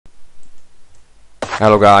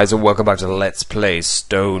Hello guys, and welcome back to Let's Play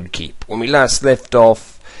Stonekeep. When we last left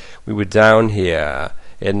off, we were down here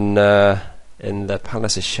in the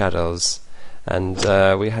Palace of Shadows, and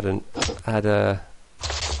we had a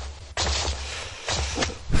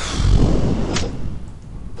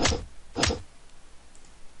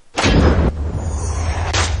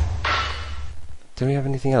do we have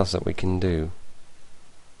anything else that we can do?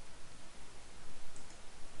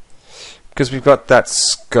 Because we've got that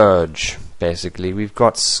Scourge, basically. We've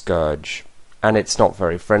got Scourge. And it's not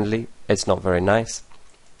very friendly. It's not very nice.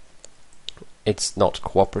 It's not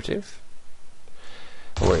cooperative.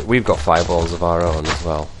 Oh, wait, we've got fireballs of our own as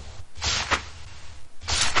well.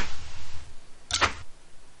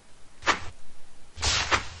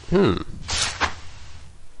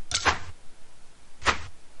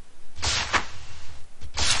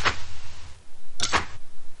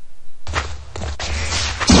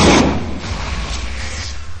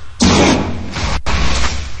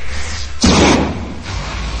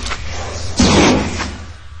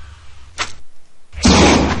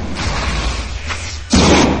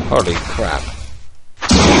 Holy crap.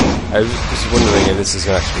 I was just wondering if this is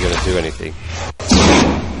actually going to do anything.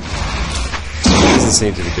 It doesn't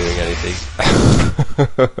seem to be doing anything.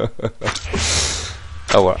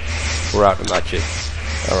 Oh, we're out of magic.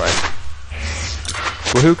 Alright.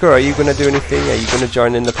 Wahooka, are you going to do anything? Are you going to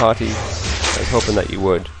join in the party? I was hoping that you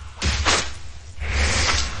would.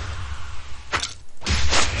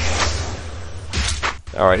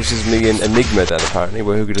 Alright, it's just me and Enigma then, apparently.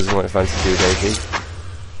 Wahooka doesn't want to fancy doing anything.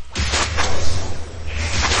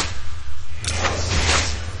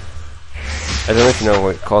 I don't know if you know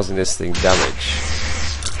what's causing this thing damage.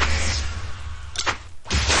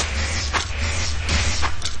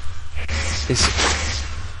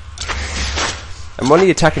 I'm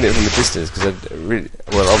only attacking it from a distance because I really,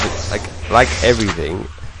 well, like everything,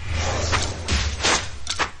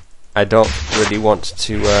 I don't really want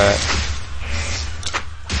to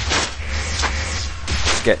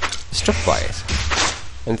get struck by it.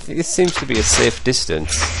 And this seems to be a safe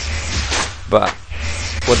distance, but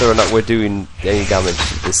whether or not we're doing any damage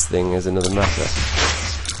to this thing is another matter.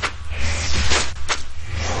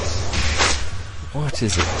 What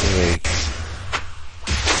is it doing?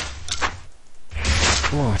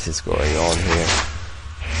 What is going on here?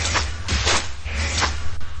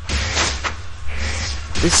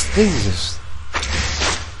 This thing just...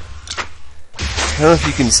 I don't know if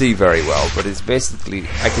you can see very well, but it's basically...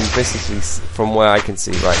 from where I can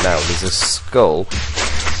see right now, there's a skull,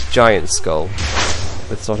 giant skull,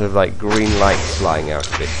 with sort of like green light flying out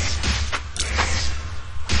of it.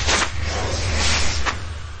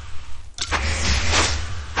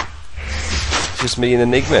 It's just me and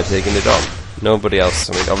Enigma taking it on. Nobody else.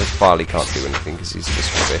 I mean, obviously Farley can't do anything because he's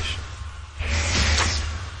just rubbish.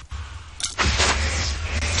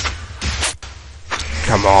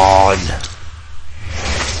 Come on!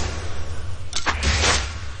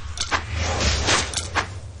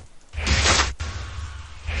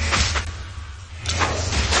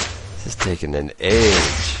 Taking an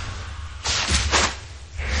age.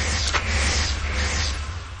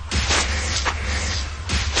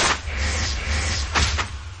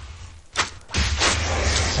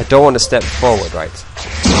 I don't want to step forward, right?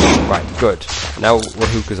 Right, good. Now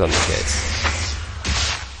Wahooka's on the case.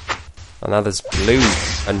 And now there's blue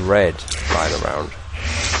and red flying around.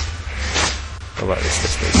 How about this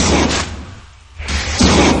distance?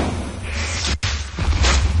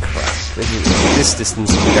 This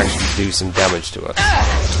distance would actually do some damage to us.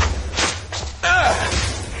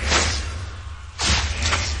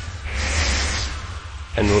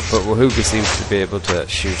 But Wahooka seems to be able to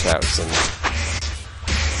shoot out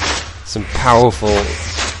some powerful...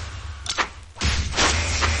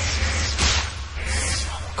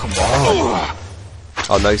 Come on!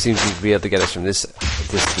 Oh no, he seems to be able to get us from this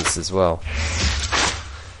distance as well.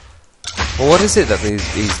 Well, what is it that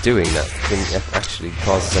he's doing that actually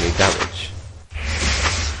causes any damage?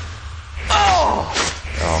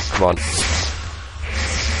 Oh, come on.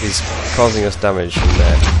 He's causing us damage from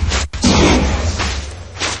there.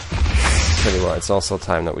 Tell you what, it's also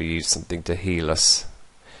time that we use something to heal us.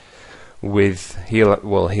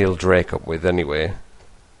 Heal Drake up with anyway. A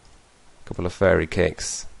couple of fairy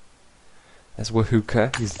cakes. There's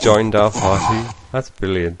Wahooka, he's joined our party. That's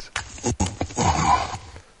brilliant.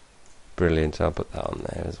 Brilliant, I'll put that on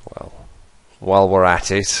there as well. While we're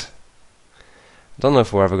at it. I don't know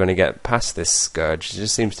if we're ever going to get past this Scourge. It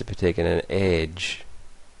just seems to be taking an age.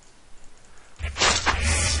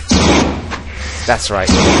 That's right,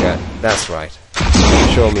 Wahooka. That's right.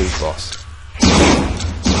 Show me, boss.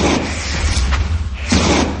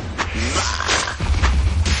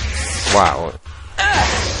 Wow.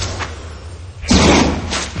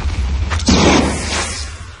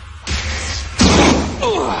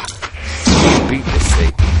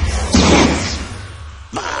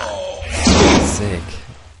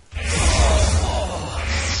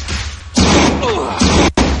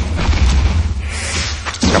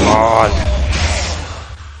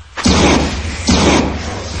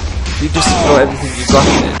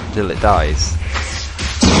 squashing it until it dies.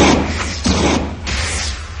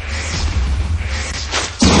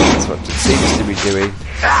 That's what it seems to be doing.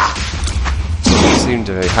 It seems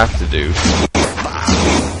to have to do.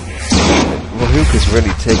 Wahooka's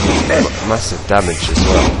really taking massive damage as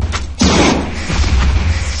well.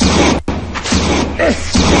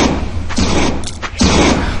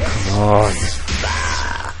 Come on.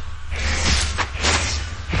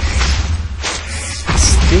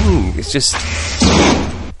 This thing is just...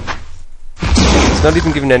 It's not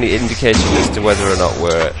even giving any indication as to whether or not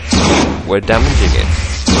we're damaging it.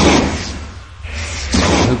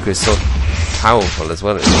 Wahooka's so powerful as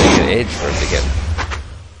well, it's taking an age for him to get.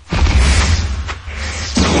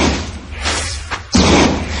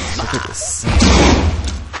 Look at this.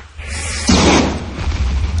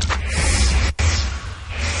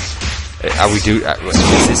 Are we do?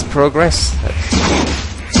 Is this progress?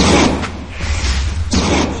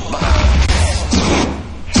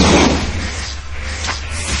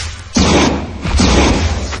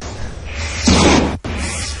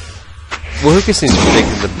 Wahooka seems to be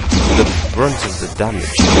taking the brunt of the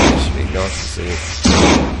damage, actually, noticing it.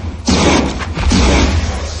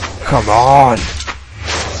 Come on!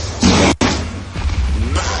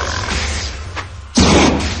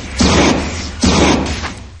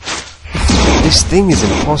 This thing is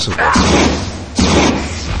impossible.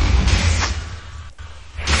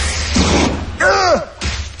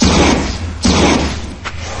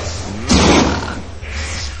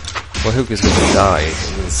 Wahooka's going to die.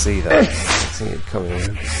 You can see that. I see it coming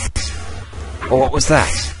in. Oh, what was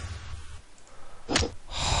that?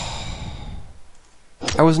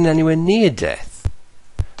 I wasn't anywhere near death.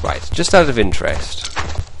 Right, just out of interest.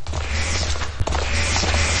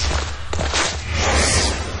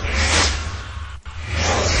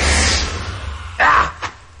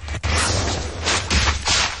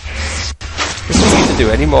 This doesn't to do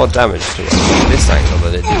any more damage to us from this angle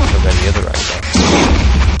than it did from any other angle.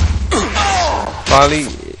 Farley,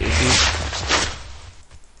 if you...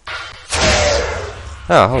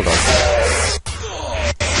 Oh, hold on.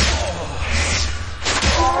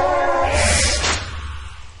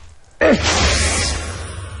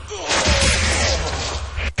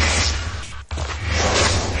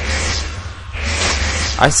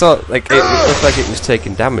 I saw, like, it looked like it was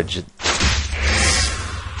taking damage.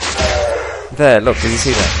 There, look, did you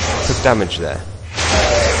see that? It took damage there.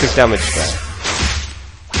 Took damage there.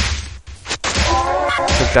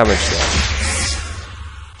 Took damage there.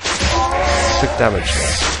 Took damage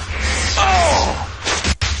there.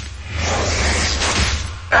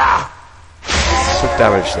 Took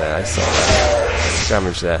damage there, I saw that. Took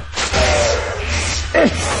damage there.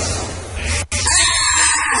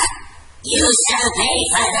 You shall pay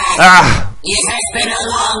for that! Ah! It has been a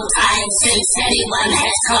long time since anyone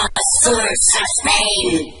has caused Scourge such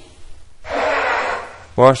pain!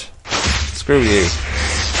 What? Screw you.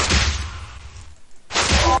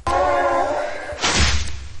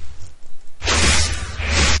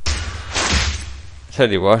 Tell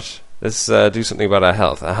you what, let's do something about our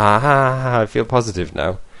health. I feel positive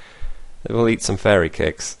now. We'll eat some fairy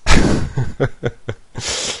cakes.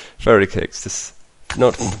 Fairy cakes, just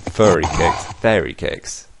not furry cakes, fairy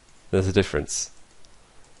cakes. There's a difference.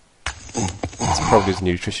 It's probably a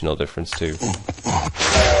nutritional difference too.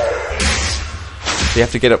 You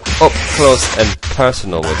have to get up close and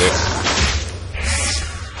personal with it.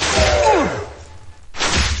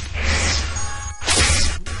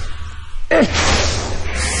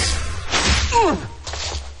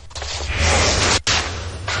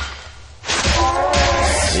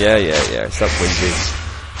 Yeah, stop whinging.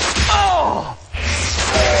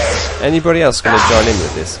 Anybody else going to join in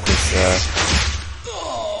with this?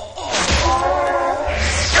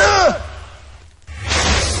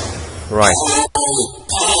 Right.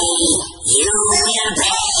 You will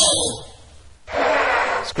pay!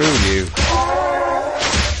 Screw you.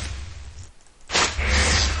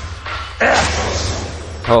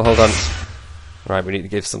 Oh, hold on. Right, we need to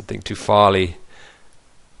give something to Farley.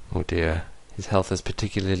 Oh dear. His health is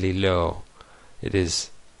particularly low. It is.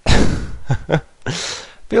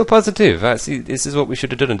 Feel positive. See, this is what we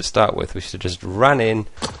should have done to start with. We should have just ran in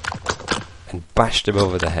and bashed him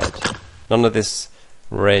over the head. None of this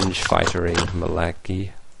range fightering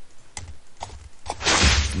malarkey.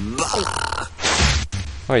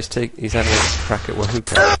 Oh, he's having a crack at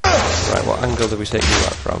Wahooka. Right, what angle do we take you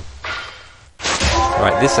out from?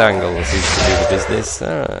 Right, this angle seems to do the business.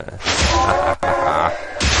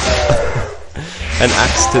 An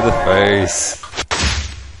axe to the face.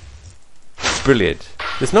 Brilliant.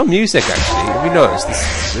 There's no music actually. Have you noticed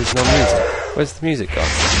there's no music? Where's the music gone?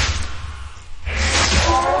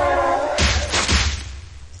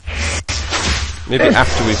 Maybe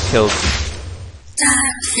after we've killed...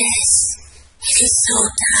 Darkness. It is so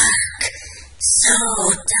dark. So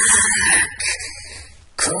dark.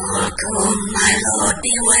 Cool, my lord,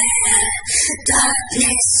 beware.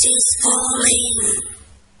 Darkness is falling.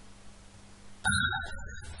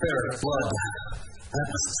 Spirit Flood, that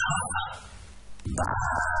was tough.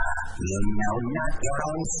 Bah, you know not your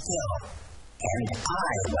own skill. And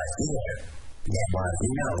I was here. There was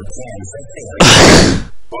no chance of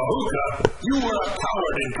failure. Bahuka, you were a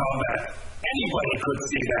coward in combat. Anybody could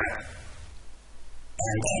see that.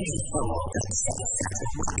 And any fool could say such a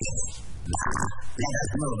thing. Bah, let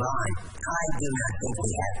us move on. I do not think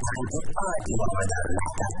we have time to argue over the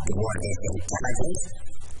lack of dwarvish intelligence.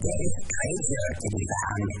 There is treasure to be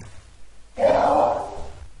found.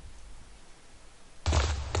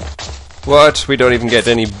 What? We don't even get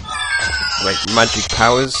any, like, magic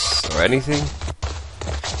powers or anything?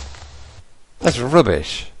 That's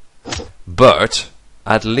rubbish. But,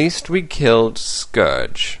 at least we killed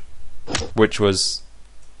Scourge, which was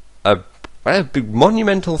a big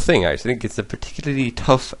monumental thing. I think it's a particularly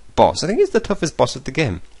tough boss. I think it's the toughest boss of the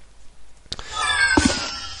game.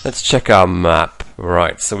 Let's check our map.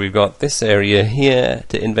 Right, so we've got this area here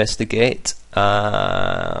to investigate.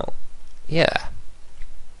 Yeah.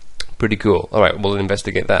 Pretty cool. Alright, we'll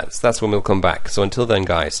investigate that. So that's when we'll come back. So until then,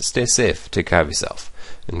 guys, stay safe, take care of yourself,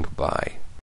 and goodbye.